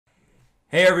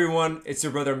Hey everyone, it's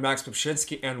your brother Max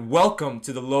Popshinsky and welcome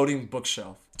to the Loading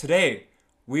Bookshelf. Today,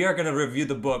 we are going to review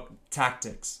the book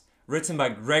Tactics, written by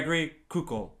Gregory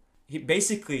Koukl.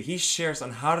 He shares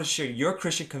on how to share your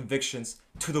Christian convictions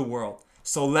to the world.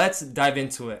 So let's dive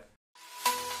into it.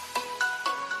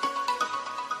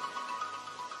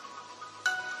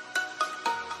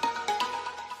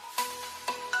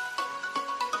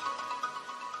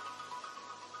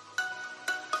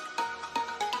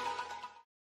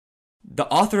 The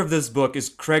author of this book is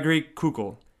Gregory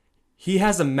Koukl. He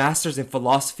has a master's in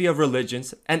philosophy of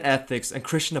religions and ethics and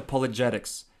Christian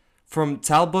apologetics from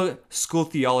Talbot School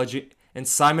Theology and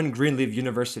Simon Greenleaf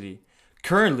University.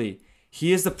 Currently,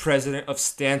 he is the president of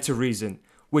Stand to Reason,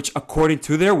 which according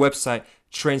to their website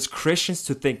trains Christians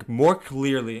to think more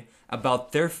clearly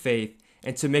about their faith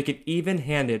and to make an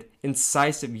even-handed,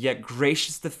 incisive yet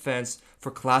gracious defense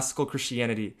for classical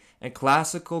Christianity and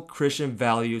classical Christian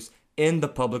values in the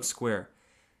public square.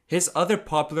 His other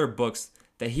popular books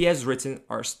that he has written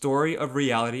are Story of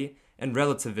Reality and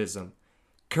Relativism.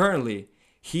 Currently,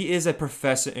 he is a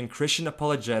professor in Christian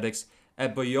apologetics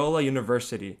at Biola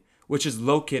University, which is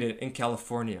located in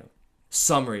California.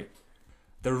 Summary: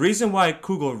 the reason why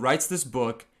Koukl writes this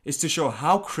book is to show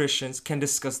how Christians can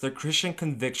discuss their Christian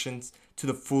convictions to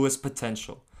the fullest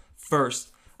potential.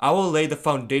 First, I will lay the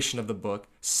foundation of the book.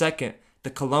 Second, the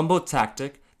Columbo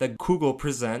tactic that Koukl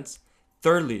presents.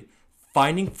 Thirdly,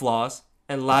 finding flaws.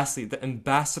 And lastly, the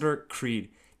ambassador creed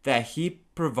that he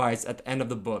provides at the end of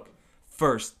the book.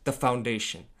 First, the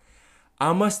foundation.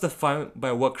 I must define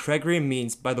by what Gregory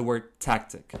means by the word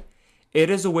tactic.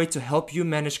 It is a way to help you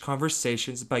manage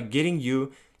conversations by getting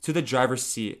you to the driver's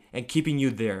seat and keeping you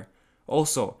there.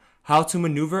 Also, how to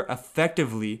maneuver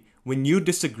effectively when you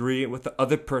disagree with the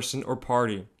other person or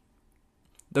party.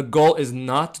 The goal is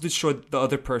not to destroy the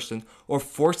other person or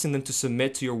forcing them to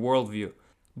submit to your worldview,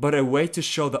 but a way to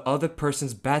show the other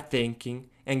person's bad thinking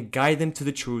and guide them to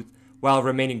the truth while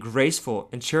remaining graceful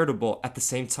and charitable at the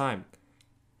same time.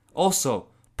 Also,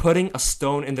 putting a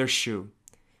stone in their shoe,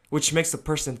 which makes the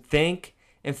person think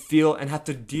and feel and have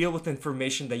to deal with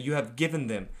information that you have given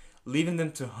them, leaving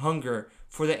them to hunger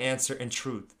for the answer and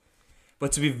truth.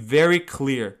 But to be very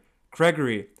clear,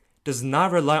 Gregory does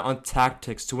not rely on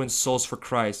tactics to win souls for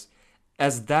Christ,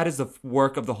 as that is the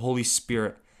work of the Holy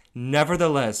Spirit.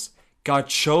 Nevertheless, God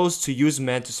chose to use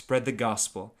men to spread the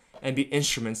gospel and be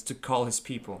instruments to call his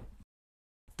people.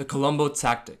 The Columbo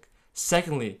tactic.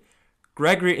 Secondly,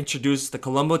 Gregory introduced the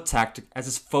Columbo tactic as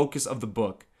his focus of the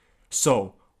book.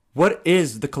 So, what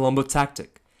is the Columbo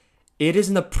tactic? It is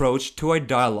an approach to a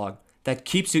dialogue that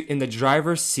keeps you in the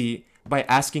driver's seat by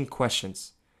asking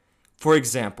questions. For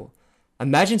example,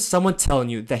 imagine someone telling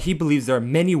you that he believes there are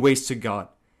many ways to God.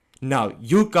 Now,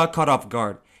 you got caught off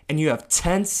guard and you have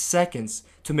 10 seconds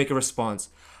to make a response.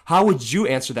 How would you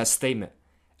answer that statement?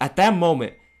 At that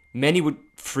moment, many would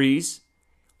freeze,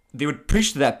 they would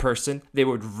preach to that person, they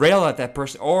would rail at that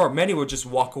person, or many would just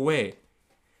walk away.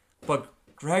 But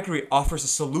Gregory offers a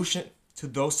solution to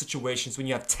those situations when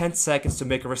you have 10 seconds to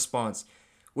make a response,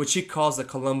 which he calls the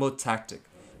Columbo tactic,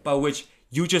 by which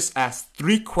you just ask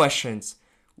 3 questions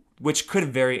which could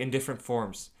vary in different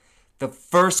forms. The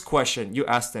first question you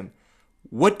ask them,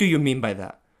 what do you mean by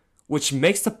that? Which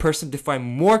makes the person define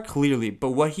more clearly but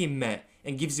what he meant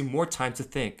and gives you more time to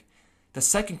think. The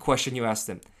second question you ask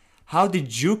them, how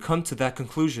did you come to that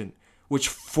conclusion? Which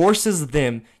forces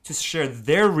them to share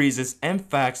their reasons and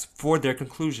facts for their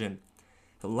conclusion.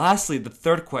 Lastly, the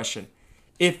third question,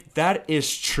 if that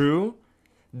is true,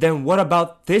 then what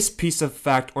about this piece of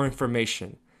fact or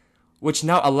information? Which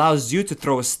now allows you to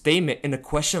throw a statement in a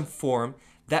question form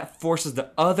that forces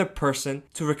the other person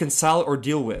to reconcile or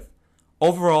deal with.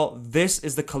 Overall, this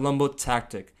is the Columbo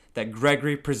tactic that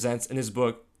Gregory presents in his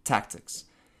book, Tactics.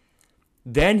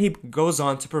 Then he goes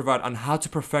on to provide on how to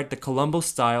perfect the Columbo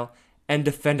style and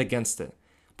defend against it.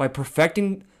 By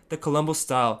perfecting the Columbo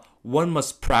style, one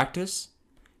must practice,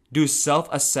 do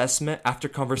self-assessment after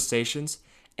conversations,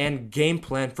 and game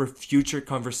plan for future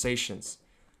conversations.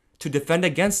 To defend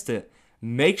against it,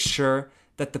 make sure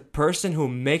that the person who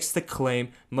makes the claim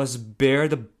must bear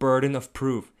the burden of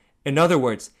proof. In other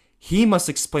words, he must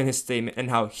explain his statement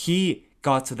and how he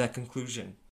got to that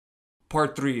conclusion.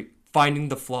 Part 3. Finding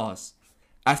the flaws.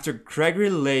 After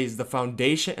Gregory lays the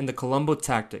foundation in the Columbo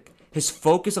tactic, his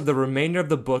focus of the remainder of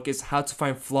the book is how to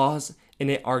find flaws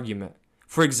in an argument.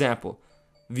 For example,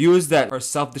 views that are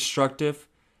self-destructive,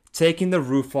 taking the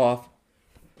roof off,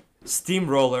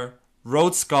 steamroller,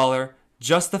 Rhodes Scholar,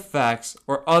 just the facts,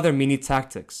 or other mini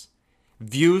tactics.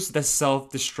 Views that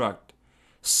self-destruct.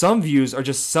 Some views are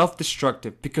just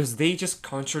self-destructive because they just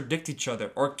contradict each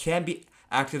other or can be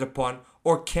acted upon,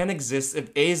 or can exist if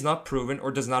A is not proven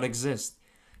or does not exist.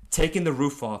 Taking the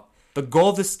roof off. The goal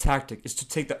of this tactic is to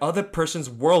take the other person's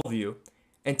worldview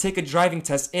and take a driving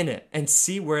test in it and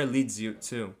see where it leads you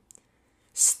to.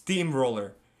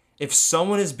 Steamroller. If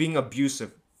someone is being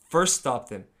abusive, first stop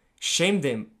them. Shame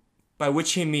them, by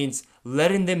which he means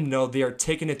letting them know they are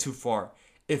taking it too far.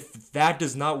 If that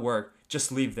does not work,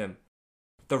 just leave them.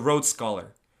 The Rhodes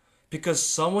Scholar. Because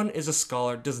someone is a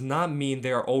scholar does not mean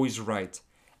they are always right.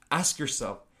 Ask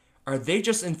yourself, are they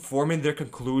just informing their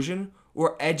conclusion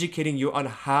or educating you on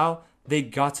how they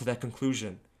got to that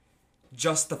conclusion?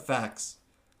 Just the facts.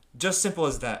 Just simple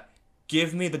as that.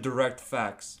 Give me the direct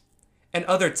facts. And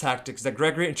other tactics that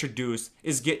Gregory introduced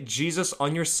is get Jesus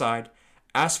on your side,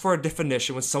 ask for a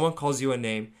definition when someone calls you a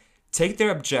name, take their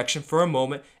objection for a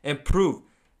moment and prove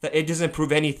that it doesn't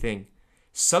prove anything.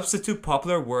 Substitute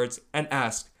popular words and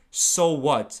ask, so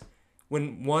what,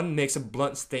 when one makes a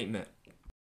blunt statement.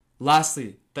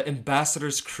 Lastly, the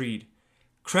Ambassador's Creed.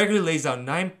 Gregory lays out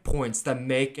 9 points that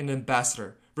make an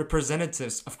ambassador,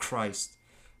 representatives of Christ.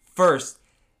 First,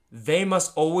 they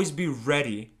must always be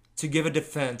ready to give a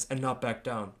defense and not back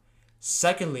down.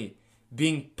 Secondly,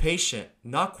 being patient,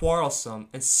 not quarrelsome,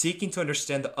 and seeking to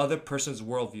understand the other person's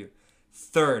worldview.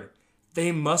 Third,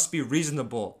 they must be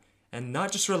reasonable and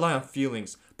not just rely on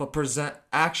feelings, but present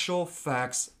actual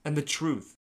facts and the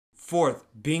truth. Fourth,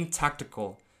 being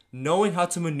tactical, knowing how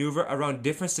to maneuver around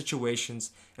different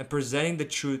situations and presenting the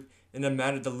truth in a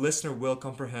manner the listener will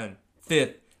comprehend.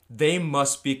 Fifth, they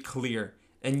must be clear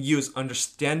and use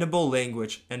understandable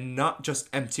language and not just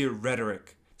empty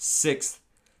rhetoric. Sixth,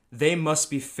 they must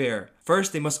be fair.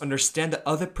 First, they must understand the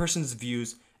other person's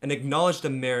views and acknowledge the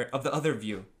merit of the other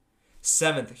view.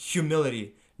 Seventh,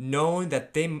 humility, knowing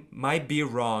that they might be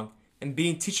wrong and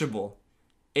being teachable.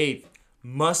 Eighth,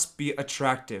 must be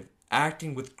attractive,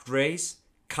 acting with grace,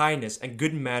 kindness, and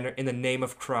good manner in the name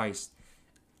of Christ.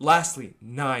 Lastly,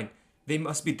 9, they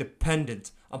must be dependent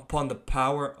upon the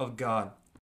power of God.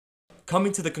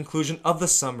 Coming to the conclusion of the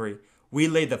summary, we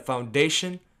lay the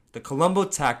foundation, the Columbo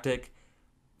tactic,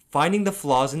 finding the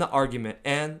flaws in the argument,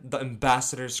 and the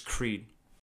Ambassador's Creed.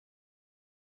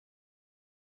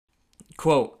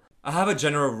 Quote, I have a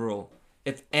general rule.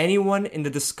 If anyone in the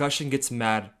discussion gets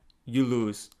mad, you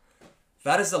lose.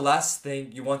 That is the last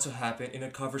thing you want to happen in a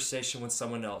conversation with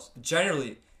someone else.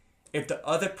 Generally, if the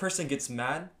other person gets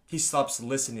mad, he stops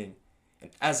listening.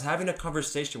 And as having a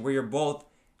conversation where you're both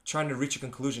trying to reach a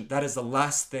conclusion, that is the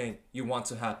last thing you want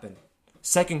to happen.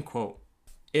 Second quote,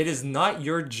 it is not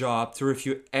your job to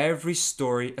refute every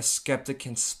story a skeptic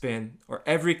can spin or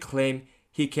every claim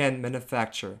he can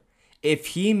manufacture. If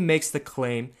he makes the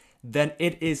claim, then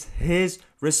it is his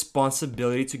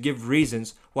responsibility to give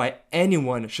reasons why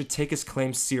anyone should take his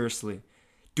claim seriously.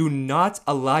 Do not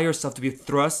allow yourself to be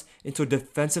thrust into a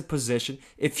defensive position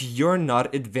if you're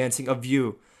not advancing a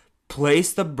view.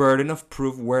 Place the burden of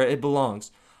proof where it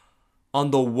belongs,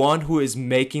 on the one who is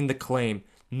making the claim.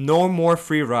 No more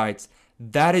free rides.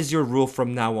 That is your rule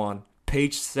from now on.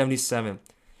 Page 77.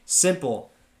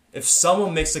 Simple. If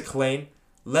someone makes a claim,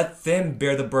 let them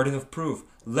bear the burden of proof.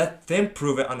 Let them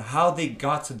prove it on how they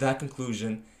got to that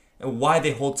conclusion and why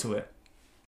they hold to it.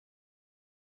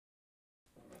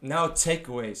 Now,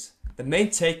 takeaways. The main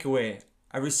takeaway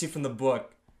I received from the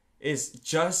book is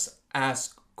just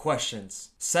ask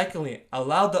questions. Secondly,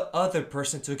 allow the other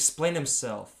person to explain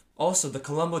himself. Also, the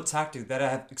Columbo tactic that I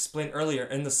have explained earlier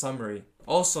in the summary.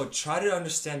 Also, try to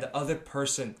understand the other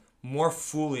person more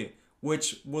fully,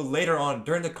 which will later on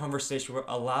during the conversation will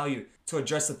allow you to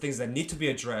address the things that need to be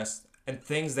addressed and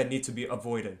things that need to be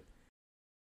avoided.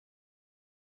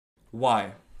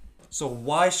 Why? So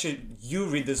why should you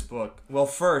read this book? Well,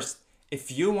 first,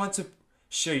 if you want to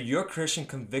share your Christian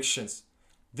convictions,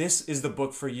 this is the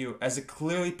book for you as it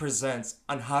clearly presents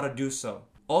on how to do so.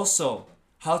 Also,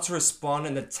 how to respond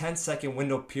in the 10-second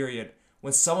window period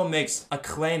when someone makes a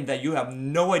claim that you have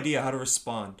no idea how to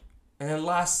respond. And then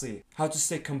lastly, how to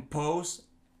stay composed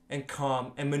and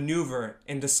calm and maneuver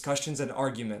in discussions and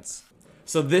arguments.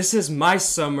 So this is my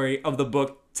summary of the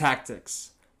book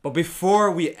Tactics. But before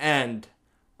we end,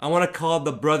 I want to call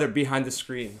the brother behind the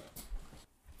screen.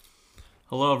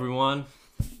 Hello everyone,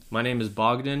 my name is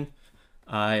Bogdan.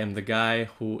 I am the guy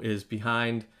who is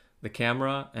behind the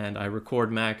camera and I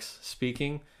record Max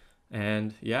speaking,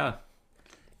 and yeah.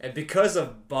 And because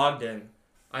of Bogdan,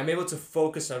 I'm able to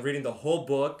focus on reading the whole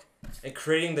book and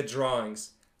creating the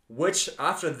drawings, which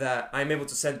after that I'm able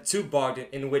to send to Bogdan,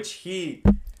 in which he...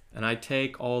 And I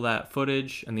take all that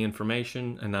footage and the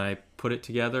information and I put it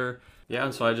together. Yeah,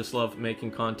 and so I just love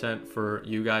making content for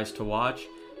you guys to watch,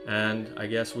 and I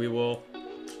guess we will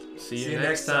see you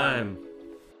next time.